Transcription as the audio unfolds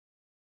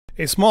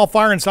A small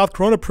fire in South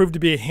Corona proved to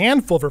be a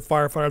handful for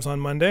firefighters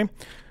on Monday.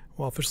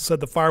 While officials said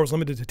the fire was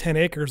limited to 10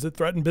 acres, it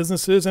threatened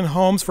businesses and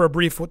homes for a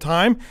brief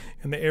time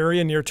in the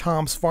area near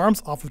Tom's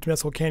Farms off of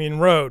Temescal Canyon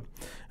Road.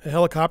 A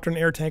helicopter and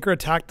air tanker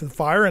attacked the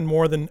fire, and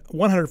more than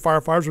 100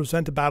 firefighters were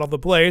sent to battle the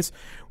blaze,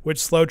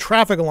 which slowed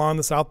traffic along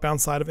the southbound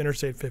side of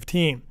Interstate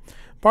 15.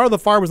 Part of the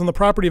fire was on the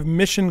property of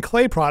Mission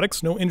Clay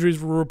Products. No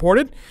injuries were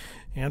reported.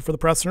 And for the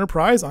Press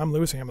Enterprise, I'm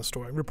Louis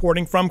Hamastoy,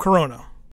 reporting from Corona.